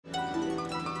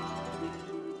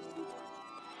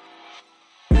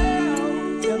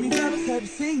have you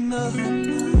seen her?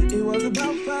 It was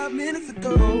about 5 minutes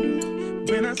ago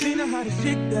when I seen the hottest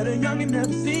chick that a youngin'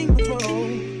 never seen before.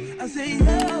 I say,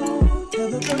 yo, tell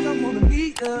the girls I wanna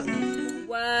meet her.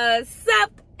 What's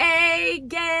up, A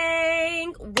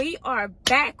gang? We are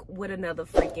back with another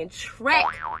freaking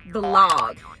track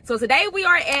vlog. So today we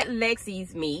are at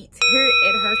Lexi's meet here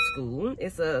at her school.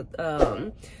 It's a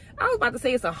I was about to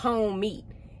say it's a home meet.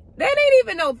 That ain't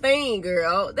even no thing,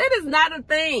 girl. That is not a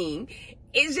thing.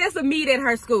 It's just a meet at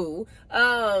her school.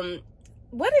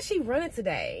 What is she running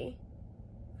today?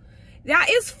 Now,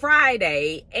 it's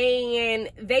Friday, and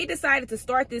they decided to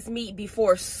start this meet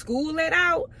before school let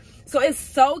out. So it's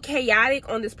so chaotic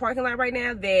on this parking lot right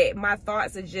now that my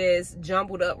thoughts are just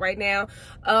jumbled up right now.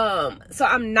 So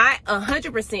I'm not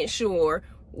 100% sure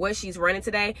what she's running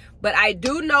today, but I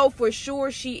do know for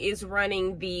sure she is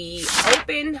running the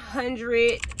open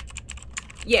 100,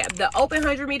 the open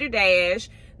 100 meter dash,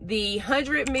 the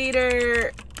 100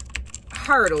 meter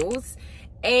hurdles,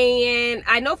 and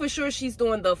I know for sure she's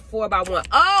doing the 4x1.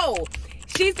 Oh,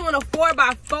 she's doing a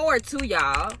 4x4 too,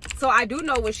 y'all. So I do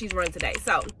know what she's running today.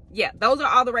 So yeah, those are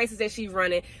all the races that she's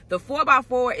running. The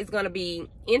 4x4 is gonna be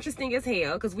interesting as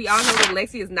hell because we all know that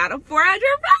Lexi is not a 400 runner.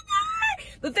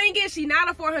 The thing is, she's not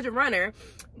a 400 runner,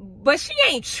 but she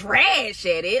ain't trash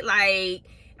at it. Like,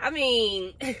 I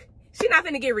mean, she's not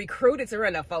gonna get recruited to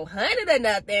run a 400 or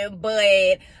nothing,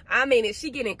 but I mean, if she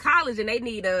get in college and they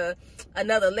need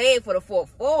another leg for the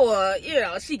 4.4, you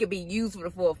know, she could be used for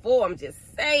the 4.4. I'm just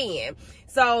saying.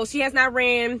 So she has not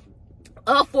ran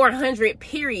a 400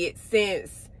 period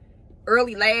since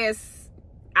early last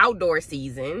outdoor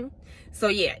season. So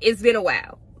yeah, it's been a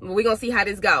while. We're gonna see how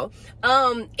this go.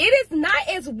 It is not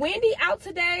as windy out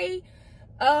today.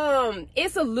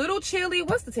 It's a little chilly.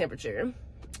 What's the temperature?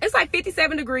 It's like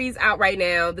 57 degrees out right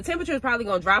now. The temperature is probably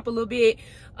gonna drop a little bit,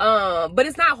 but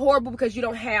it's not horrible because you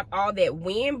don't have all that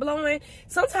wind blowing.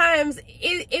 Sometimes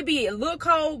it be a little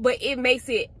cold, but it makes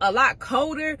it a lot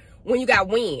colder when you got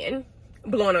wind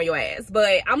blowing on your ass.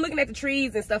 But I'm looking at the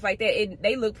trees and stuff like that.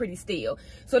 They look pretty still.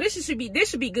 So this should be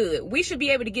good. We should be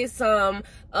able to get some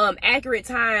accurate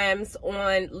times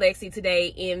on Lexi today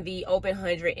in the open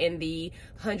 100 and the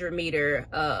 100 meter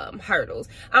hurdles.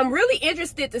 I'm really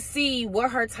interested to see what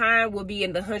her time will be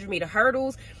in the 100 meter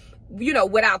hurdles, you know,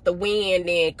 without the wind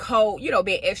and cold, you know,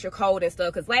 being extra cold and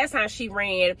stuff. Because last time she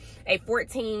ran a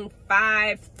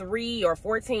 14.53 or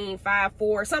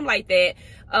 14.54, something like that.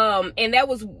 And that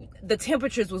was, the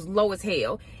temperatures was low as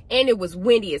hell and it was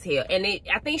windy as hell. And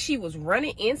I think she was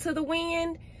running into the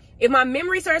wind. If my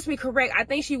memory serves me correct, I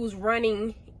think she was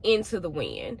running into the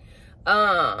wind.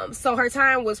 So her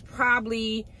time was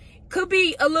probably, could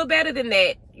be a little better than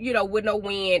that, you know, with no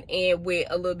wind and with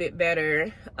a little bit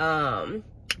better,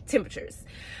 temperatures.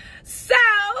 So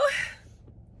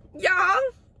y'all,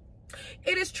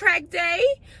 it is track day.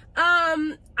 I'm a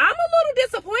little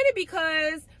disappointed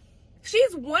because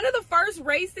she's one of the first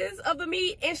races of the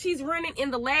meet and she's running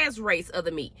in the last race of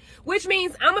the meet, which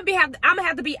means I'm gonna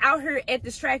have to be out here at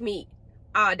this track meet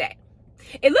all day.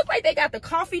 It looked like they got the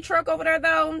coffee truck over there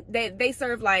though. They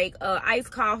serve like iced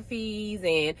coffees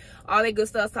and all that good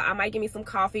stuff. So I might give me some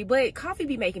coffee, but coffee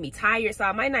be making me tired. So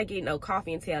I might not get no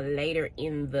coffee until later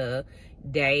in the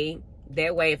day.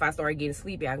 That way, if I start getting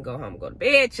sleepy, I can go home and go to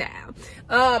bed, child.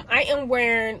 I am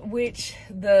wearing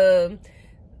the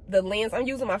lens. I'm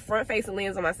using my front facing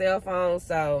lens on my cell phone.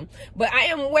 So, but I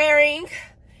am wearing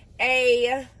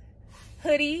a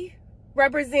hoodie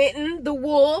representing the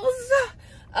Wolves.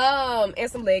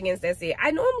 And some leggings. That's it.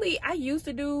 I used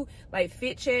to do like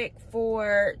fit check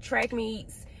for track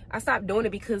meets. I stopped doing it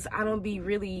because I don't be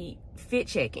really fit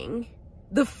checking.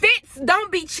 The fits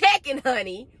don't be checking,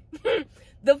 honey.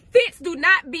 The fits do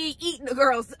not be eating the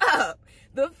girls up.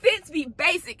 The fits be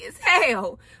basic as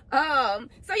hell.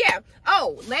 So yeah.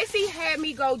 Oh, Lexi had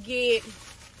me go get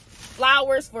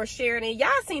flowers for Sheridan. Y'all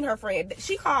seen her friend.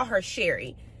 She called her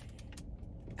Sherry.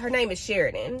 Her name is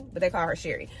Sheridan, but they call her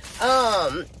Sherry.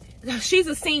 She's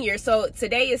a senior, so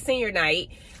today is senior night.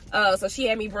 So she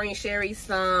had me bring Sherry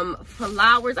some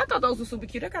flowers. I thought those were super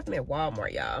cute. I got them at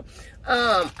Walmart, y'all.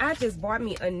 I just bought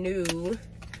me a new,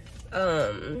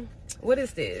 what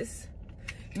is this?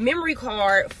 Memory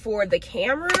card for the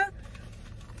camera.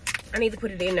 I need to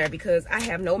put it in there because I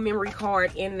have no memory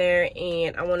card in there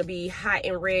and I want to be hot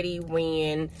and ready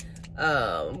when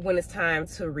it's time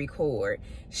to record.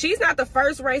 She's not the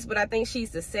first race, but I think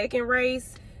she's the second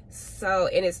race. So,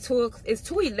 and it's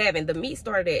 2:11. The meet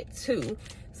started at 2.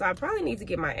 So I probably need to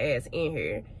get my ass in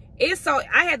here.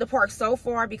 I had to park so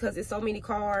far because it's so many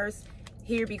cars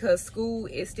here because school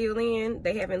is still in.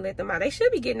 They haven't let them out. They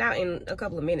should be getting out in a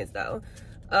couple of minutes though.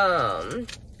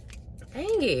 Dang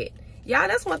it. Y'all,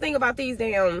 that's one thing about these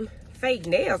damn fake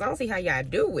nails. I don't see how y'all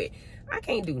do it. I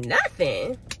can't do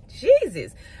nothing.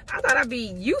 Jesus. I thought I'd be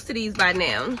used to these by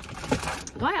now.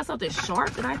 Do I have something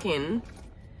sharp that I can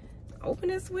open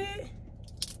this with?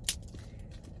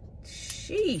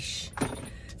 Sheesh.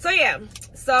 So yeah,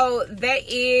 so that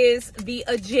is the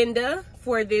agenda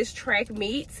for this track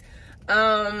meet.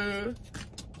 I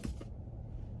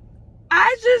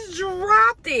just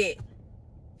dropped it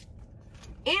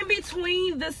in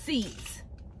between the seats.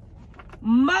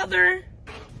 Mother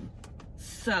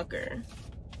sucker.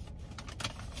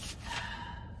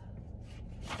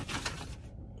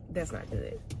 That's not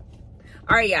good.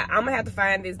 All right, yeah, I'm gonna have to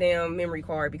find this damn memory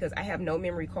card because I have no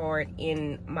memory card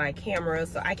in my camera,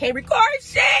 so I can't record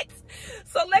shit.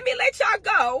 So let me let y'all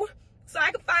go so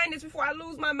I can find this before I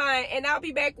lose my mind, and I'll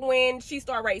be back when she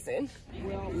start racing.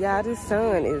 Yeah, this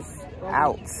sun is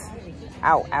out.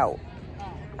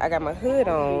 I got my hood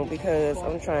on because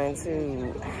I'm trying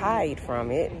to hide from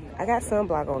it. I got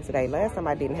sunblock on today. Last time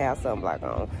I didn't have sunblock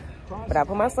on. But I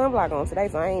put my sunblock on today,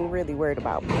 so I ain't really worried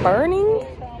about burning.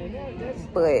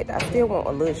 But I still want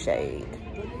a little shade.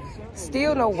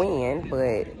 Still no wind,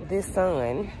 but this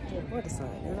sun, where the sun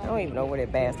is? I don't even know where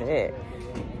that bastard is.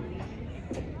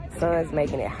 Sun's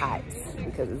making it hot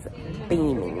because it's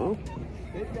beaming.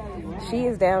 She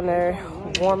is down there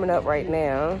warming up right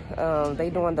now. They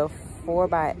doing the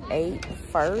 4x8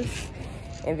 first,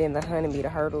 and then the 100 meter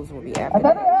hurdles will be after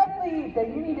Another that. athlete that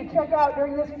you need to check out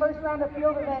during this first round of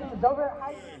field events is over at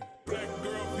high. Black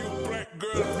girl, black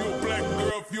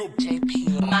girl,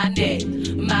 JP, my neck,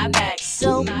 my back,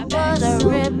 so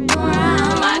buttery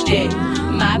brown. My neck,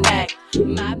 my back,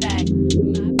 my back, my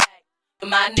back,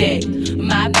 my neck,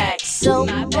 my back, so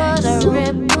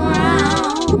buttery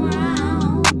brown.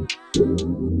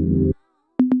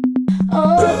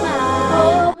 Oh my,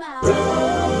 oh my,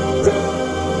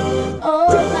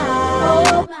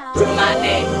 my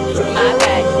neck, my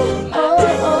back, my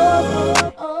back,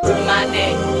 my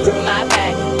neck, my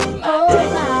back, my neck, my back, my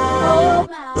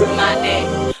back, my neck,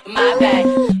 my back,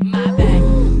 my back,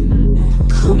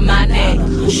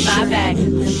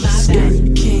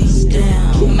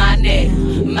 my neck,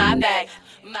 my back,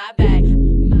 my back,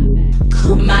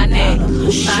 my neck,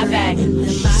 my back,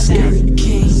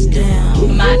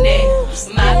 my neck,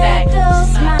 my back,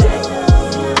 my back.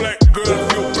 black girl, if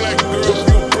you black girl,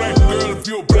 if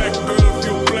you black girl, if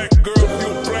you black girl, if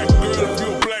you black girl, if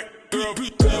you black girl, if you black girl, do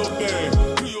your thing,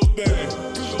 do your thing,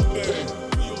 do your thing,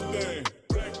 do your thing.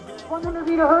 Black girl. 100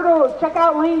 meter hurdles. Check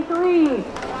out lane 3.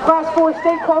 Class 4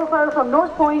 state qualifier from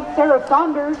North Point, Sarah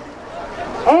Saunders.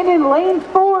 And in lane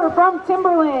 4 from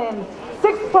Timberland,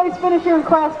 6th place finisher in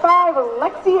class 5,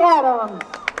 Lexi Adams.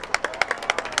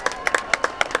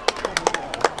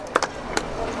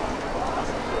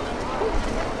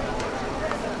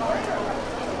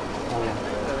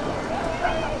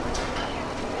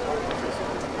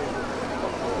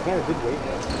 Got a good weight.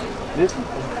 This one?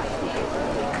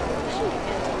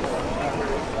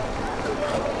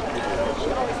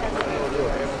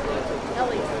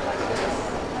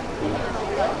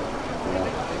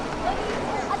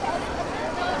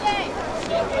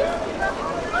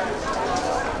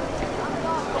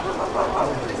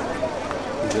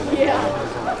 Yeah.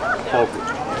 Focus.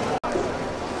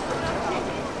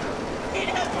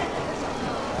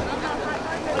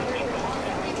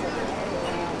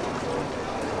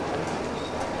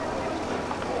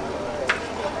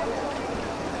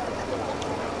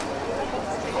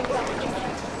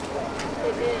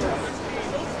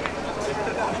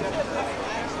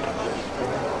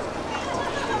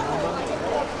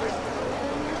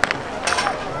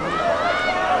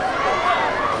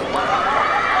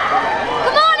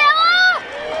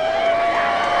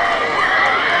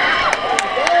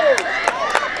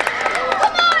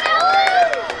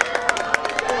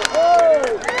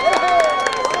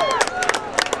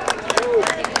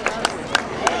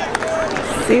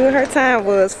 See what her time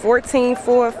was,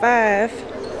 14:45.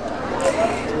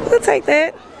 We'll take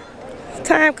that.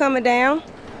 Time coming down.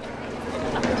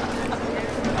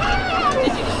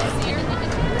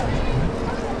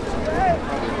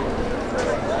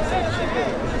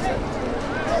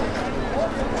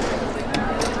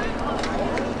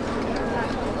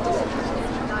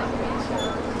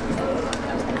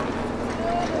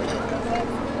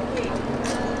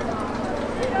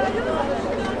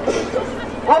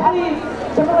 Athletes,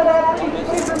 Timberland athletes,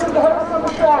 please remove the hurdles from the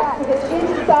track to the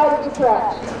inside of the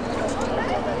track.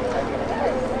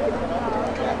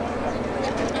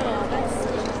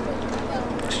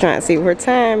 Just trying to see what her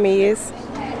time is.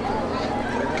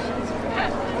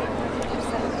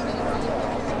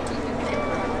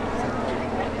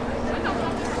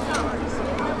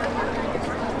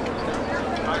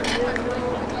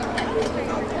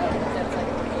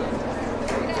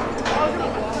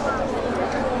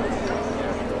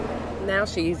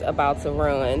 she's about to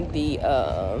run the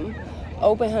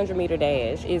open 100-meter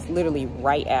dash. Is literally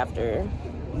right after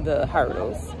the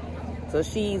hurdles. So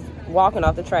she's walking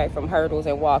off the track from hurdles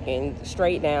and walking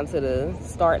straight down to the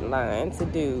starting line to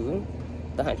do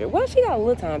the 100. Well, she got a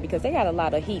little time because they got a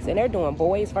lot of heats and they're doing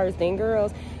boys first, then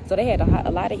girls. So they had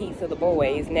a lot of heats of the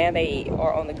boys. Now they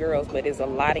are on the girls, but it's a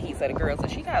lot of heats of the girls. So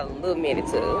she got a little minute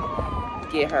to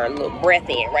get her little breath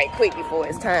in right quick before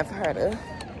it's time for her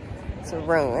to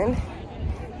run.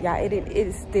 Yeah, it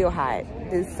is still hot.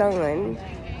 The sun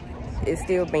is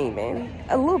still beaming.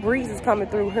 A little breeze is coming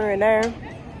through here and there.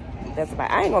 That's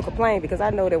about. I ain't gonna complain because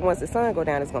I know that once the sun go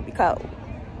down, it's gonna be cold.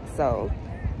 So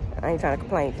I ain't trying to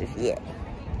complain just yet.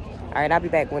 All right, I'll be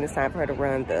back when it's time for her to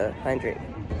run the 100.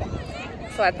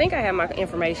 So I think I have my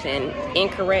information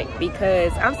incorrect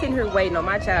because I'm sitting here waiting on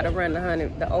my child to run the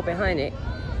 100, the open 100,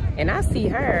 and I see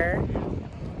her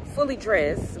fully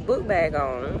dressed, book bag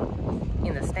on,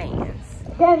 in the stands,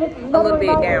 a little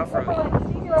bit down from me,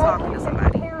 talking to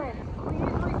somebody.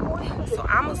 So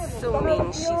I'm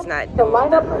assuming she's not doing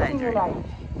the 100.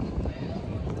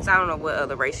 So I don't know what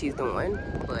other race she's doing,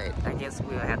 but I guess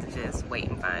we'll have to just wait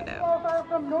and find out.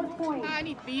 I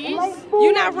need these.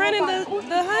 You not running the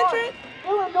 100?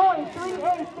 Illinois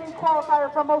 3A state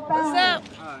qualifier from O'Fallon.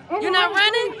 What's up? You not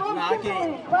running? No, I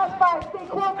can't. Class 5 state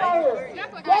qualifier. You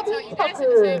act like I didn't tell you. Dad said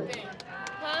the same thing.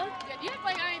 Huh? You act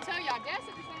like I didn't tell y'all. Dad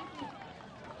said the same thing.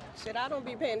 Shit, I don't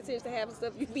be paying attention to half the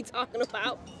stuff you be talking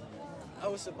about. I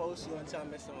was supposed to until I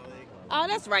messed up my leg. Oh,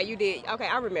 that's right, you did. Okay,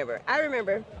 I remember. I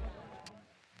remember.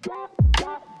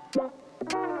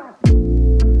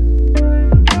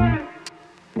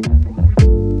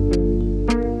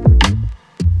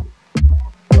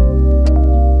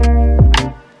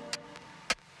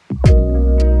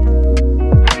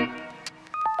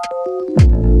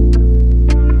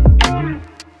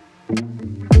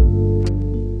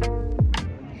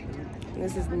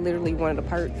 This is literally one of the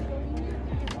perks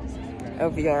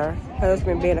of your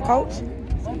husband being a coach.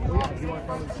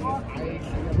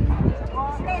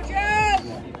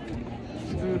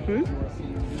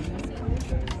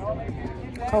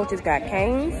 Coaches got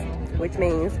canes, which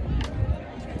means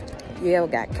Yale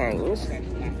got canes.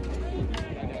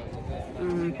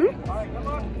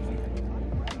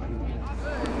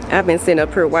 I've been sitting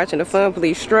up here watching the Fun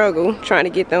Police struggle, trying to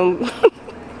get them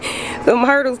them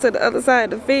hurdles to the other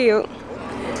side of the field.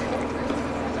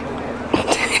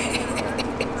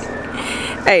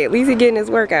 Hey, at least he's getting his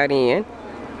workout in.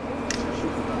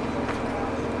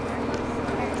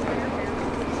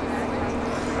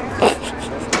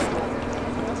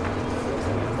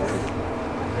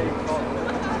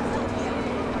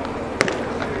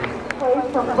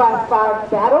 From Class 5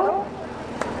 battle.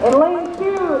 In lane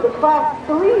 2, the Class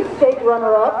 3 state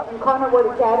runner-up from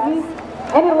Connorwood Academy.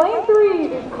 And in lane 3,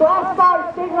 the Class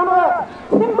 5 state runner-up,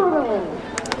 Timberland.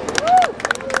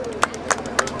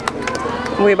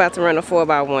 We're about to run a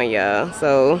 4x1, y'all.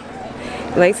 So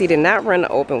Lacey did not run the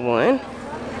open one,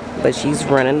 but she's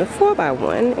running the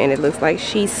 4x1, and it looks like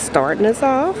she's starting us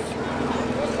off.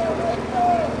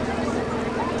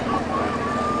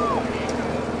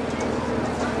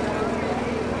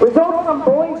 Results from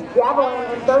boys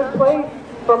javelin in 3rd place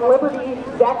from Liberty,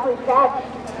 Zachary Katz.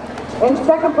 In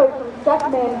 2nd place from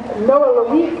Steckman, Noah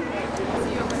Lewick.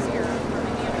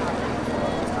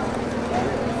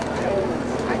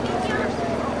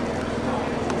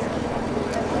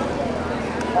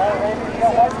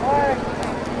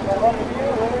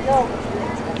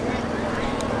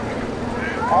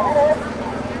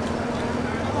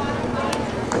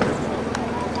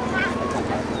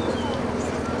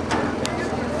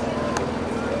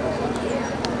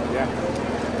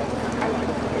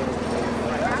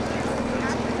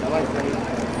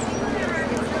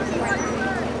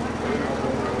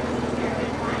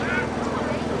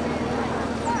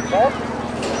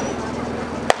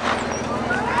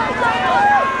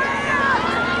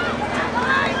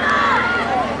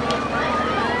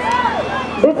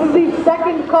 This is the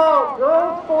second call,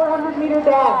 girls 400-meter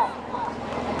dash.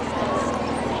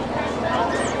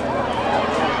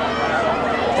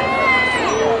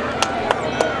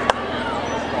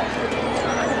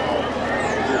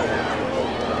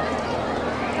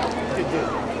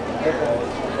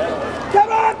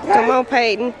 Come on,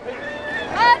 Peyton.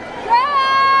 Let's go!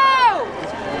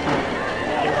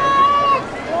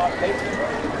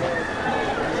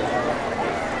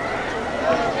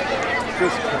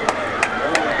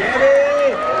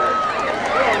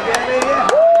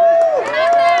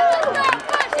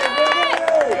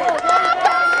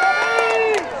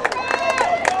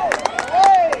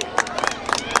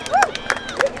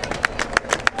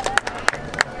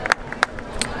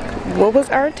 What was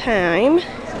our time?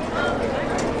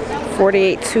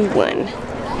 48.21.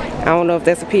 I don't know if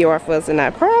that's a PR for us or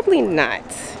not. Probably not.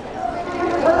 Check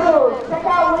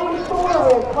out lane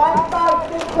 4 with Class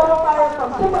 5 6 qualifier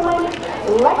from Timberland,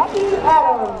 Lexi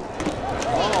Adams.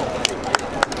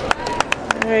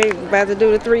 Alright, about to do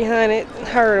the 300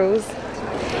 hurdles.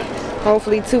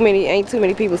 Hopefully ain't too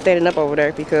many people standing up over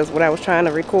there, because what I was trying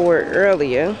to record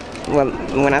earlier, well,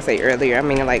 when I say earlier, I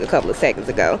mean like a couple of seconds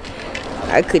ago,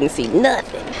 I couldn't see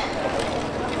nothing.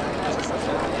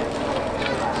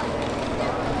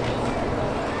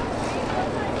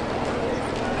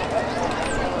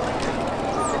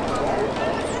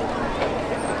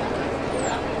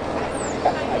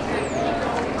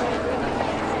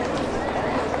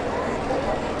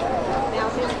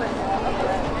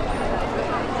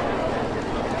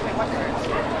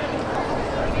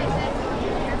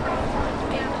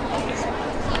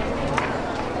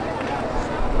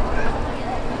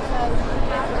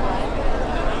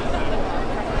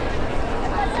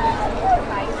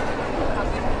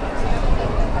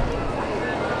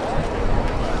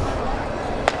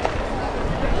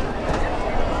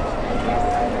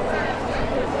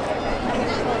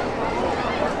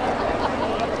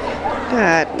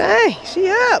 God dang, she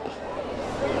up.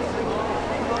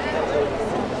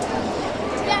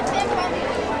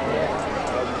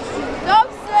 Go,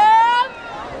 Sam!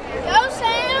 Go,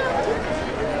 Sam!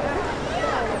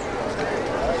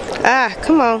 Ah,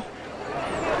 come on.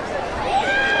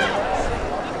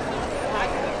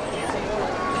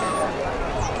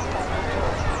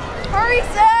 Hurry,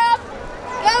 Sam!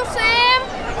 Go, Sam!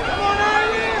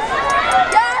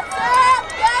 Yes, Sam!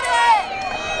 Get it!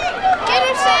 Get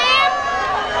it, Sam!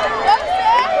 Go,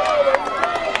 Sam!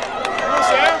 Go,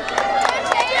 Sam!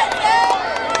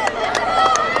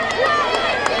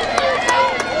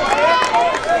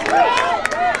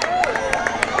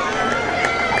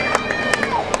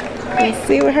 Let's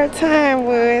see what her time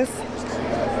was.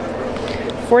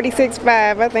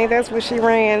 46.5. I think that's what she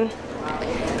ran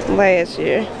last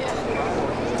year.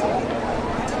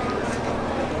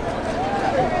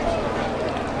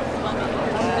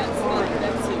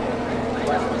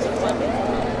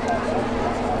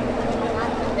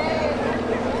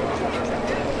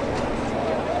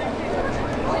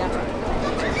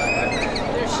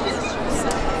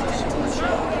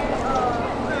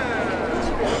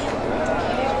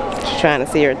 Trying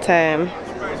to see her time.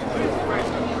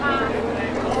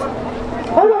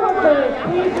 Hurdle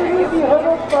please remove the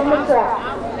hurdles from the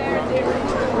track.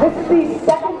 This is the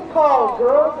second call,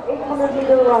 girls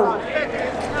 800-meter run.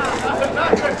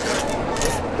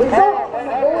 Results from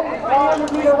the boys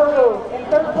 100-meter hurdles. In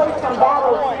third place from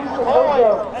Battle, Houston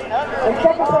Ojo. In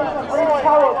second place from British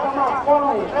Tower, come out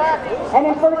Foreman. And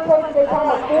in first place, they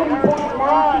come at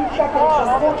 40.92 seconds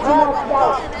from 14 miles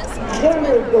south,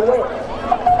 Junior DeWitt.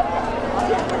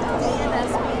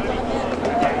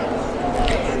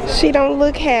 She don't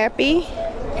look happy.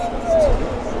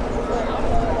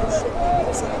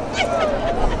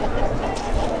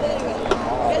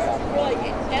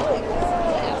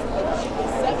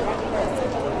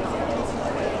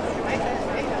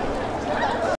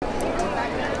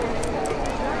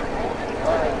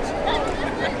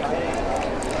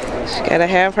 She gotta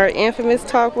have her infamous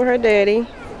talk with her daddy.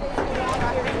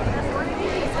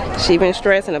 She been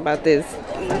stressing about these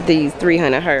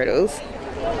 300 hurdles.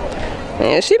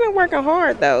 And she been working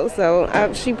hard though, so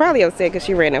she probably upset because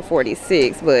she ran at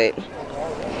 46, but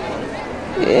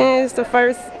yeah, it's the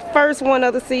first one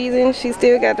of the season. She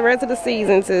still got the rest of the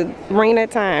season to bring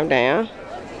that time down.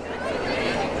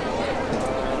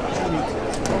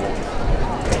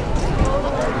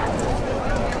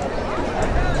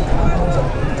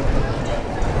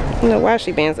 I don't know why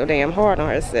she been so damn hard on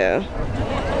herself.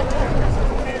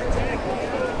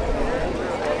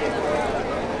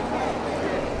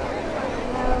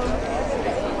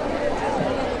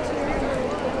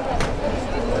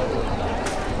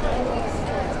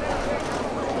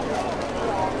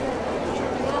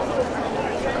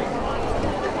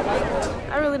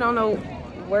 Don't know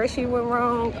where she went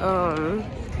wrong.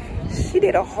 She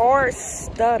did a hard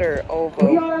stutter over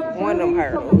one of them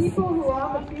hurdles,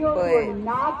 but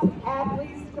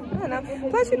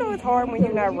plus you know it's hard when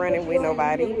you're not running with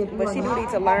nobody, but she do need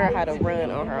to learn how to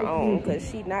run on her own, because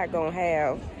she's not gonna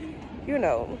have, you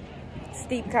know,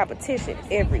 steep competition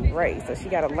every race, so she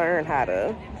got to learn how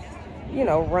to, you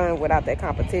know, run without that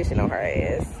competition on her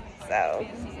ass. So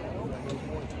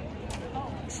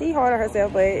she hard on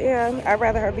herself, but yeah, I'd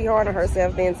rather her be hard on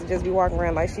herself than to just be walking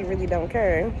around like she really don't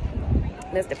care.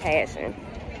 That's the passion,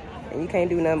 and you can't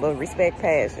do nothing but respect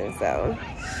passion, so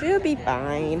she'll be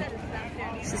fine.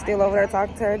 She's still over there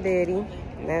talking to her daddy.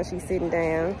 Now she's sitting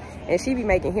down, and she be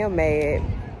making him mad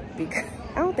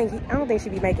I don't think she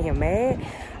be making him mad.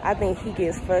 I think he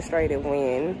gets frustrated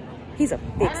when he's a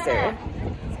fixer.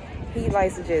 He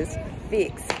likes to just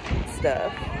fix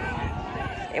stuff.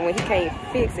 And when he can't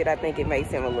fix it, I think it makes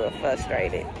him a little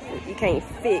frustrated. You can't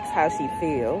fix how she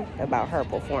feels about her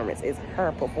performance. It's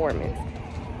her performance.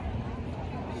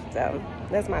 So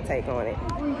that's my take on it.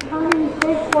 Returning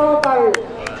state qualifiers.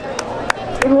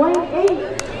 In lane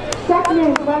 8,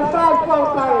 second class 5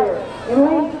 qualifier. In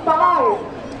lane 5,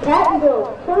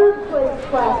 Pattonville, 3rd place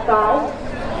class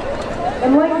 5.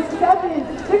 In lane 7,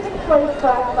 6th place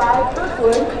class 5,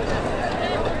 Kirkwood.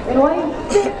 In lane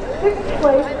 6, 6th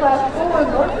place class 4,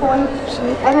 North Point.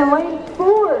 And in lane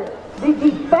 4, the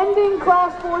defending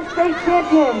class 4 state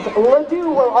champions, Ladue,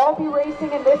 will all be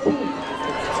racing in this heat.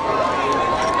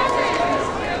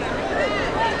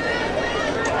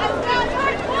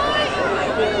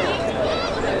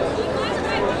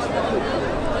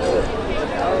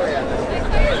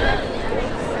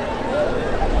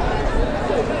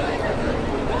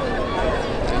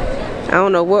 I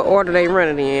don't know what order they run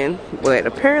it in, but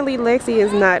apparently Lexi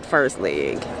is not first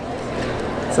leg.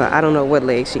 So I don't know what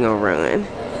leg she gonna run.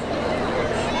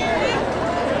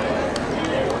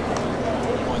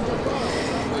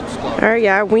 Alright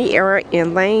y'all, we are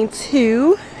in lane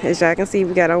 2. As y'all can see,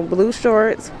 we got on blue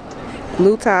shorts,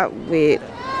 blue top with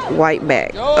white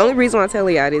back. Only reason why I tell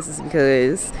y'all this is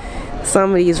because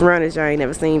some of these runners y'all ain't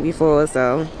never seen before,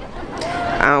 so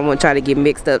I don't want to try to get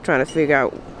mixed up trying to figure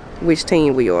out which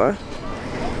team we are.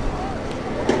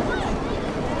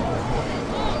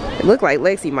 It looked like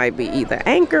Lexi might be either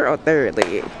anchor or third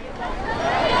leg.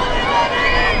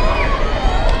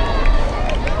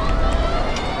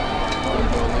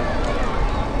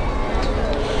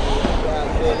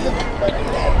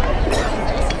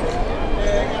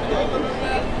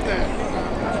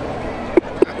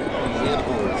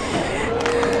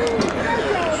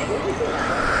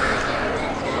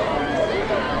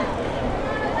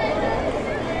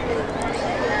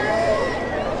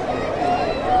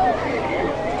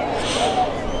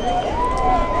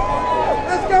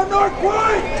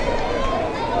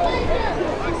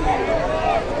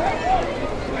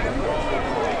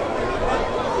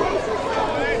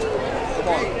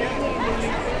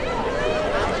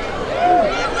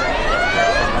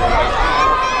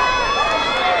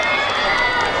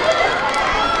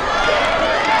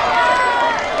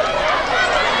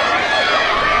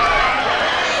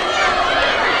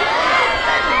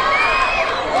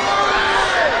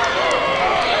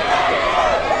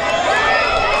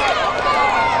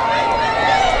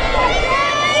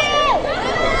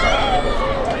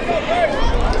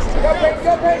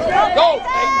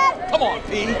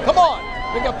 Come on,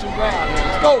 pick up some ground.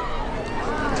 Let's go.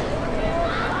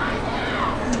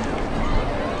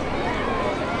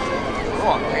 Come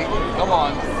on, Peyton. Come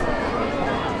on.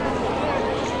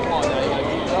 Come on, now you gotta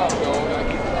keep it up,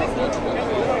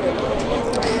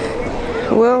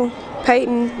 yo. Well,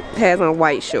 Peyton has on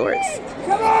white shorts.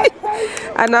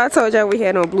 I know I told y'all we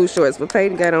had on blue shorts, but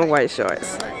Peyton got on white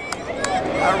shorts.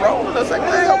 I rolled. I was like,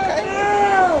 hey, okay.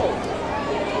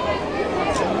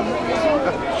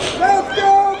 Let's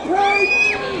go,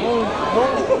 Peyton!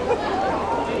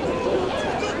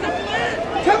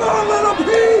 Come on, little P!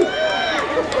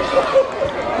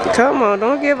 Come on,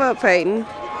 don't give up, Peyton.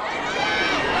 Come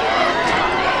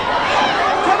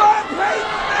on, Peyton!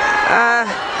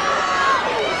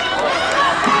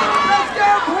 Let's go,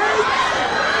 Peyton!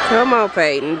 Come on,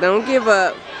 Peyton, don't give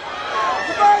up.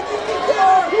 Come on, you can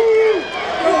go!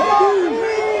 Come on,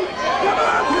 Peyton! Come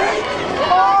on, Peyton!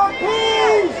 Come on,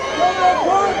 Peyton! Come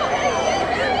on, Peyton!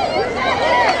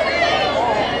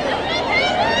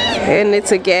 Heading it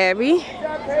to Gabby.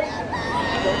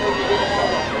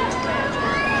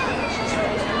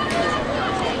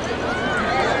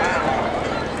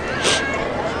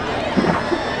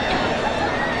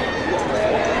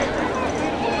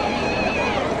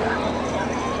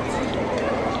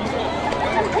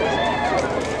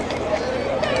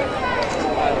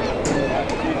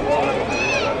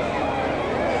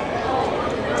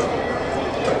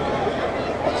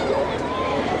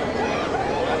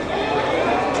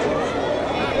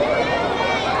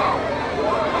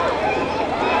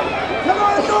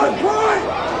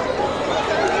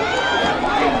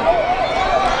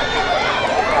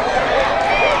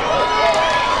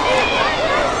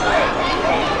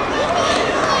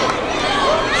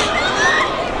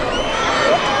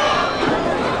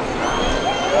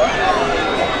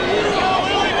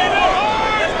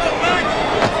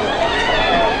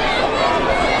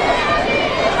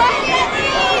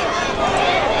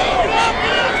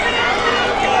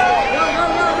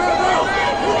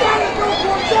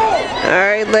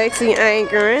 Lexi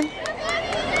anchoring.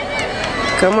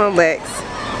 Come on, Lex.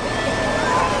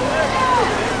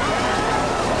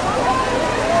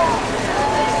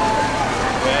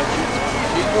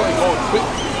 She's really going quick.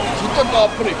 She took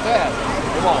off pretty fast.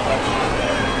 Come on, Lex.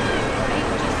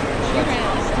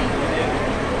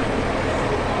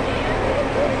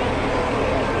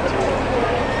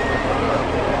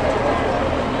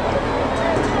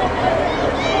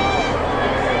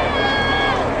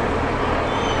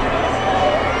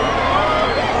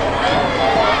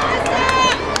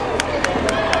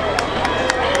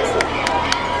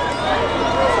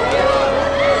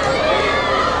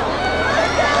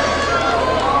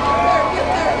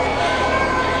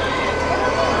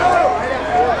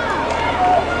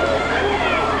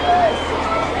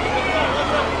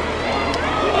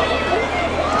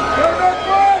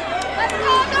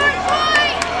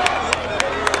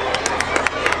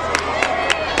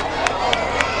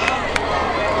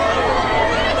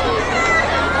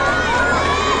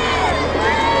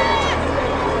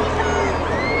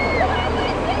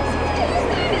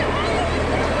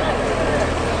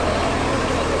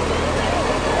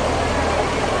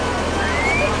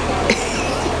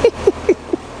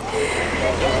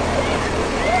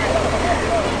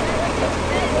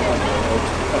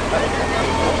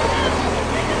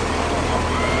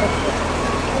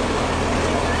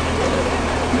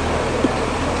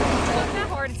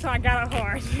 I got out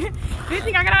hard. Didn't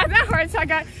think I got out that hard, so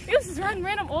it was this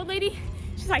random old lady.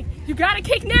 She's like, you gotta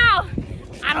kick now.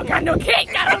 I don't got no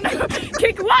kick. I don't know.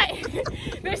 Kick what?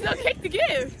 There's no kick to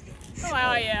give. Oh,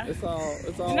 wow, yeah. It's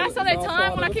all. And I saw that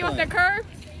time when I came up that curve,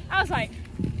 I was like,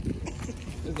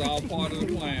 it's all part of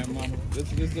the plan, Mama. This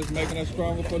is just making us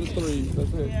stronger for the threes.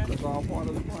 That's it. Yeah. That's all part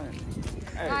of the plan.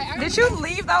 Hey. Did you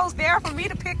leave those there for me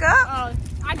to pick up?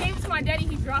 I gave it to my daddy.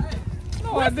 He dropped it.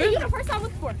 No, I did. You the person I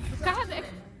looked for.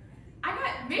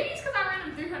 Maybe it's because I ran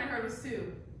them 300 hurdles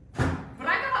too. But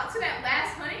I got up to that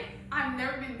last 100. I've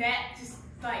never been that just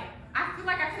like, I feel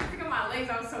like I couldn't pick up my legs.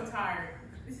 I was so tired.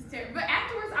 This is terrible. But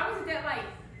afterwards, I wasn't that like,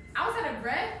 I was out of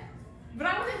breath, but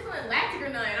I wasn't feeling lactic or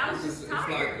nothing. I was just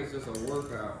tired. It's just a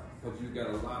workout, but you got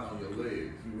a lot on your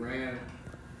legs. You ran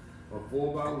a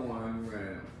 4x1, you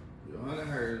ran 100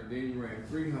 hurdles, then you ran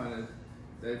 300.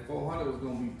 That 400 was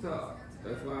going to be tough.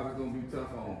 That's why it was going to be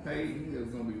tough on Peyton. It was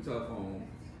going to be tough on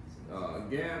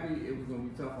Gabby. It was going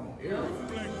to be tough on everybody.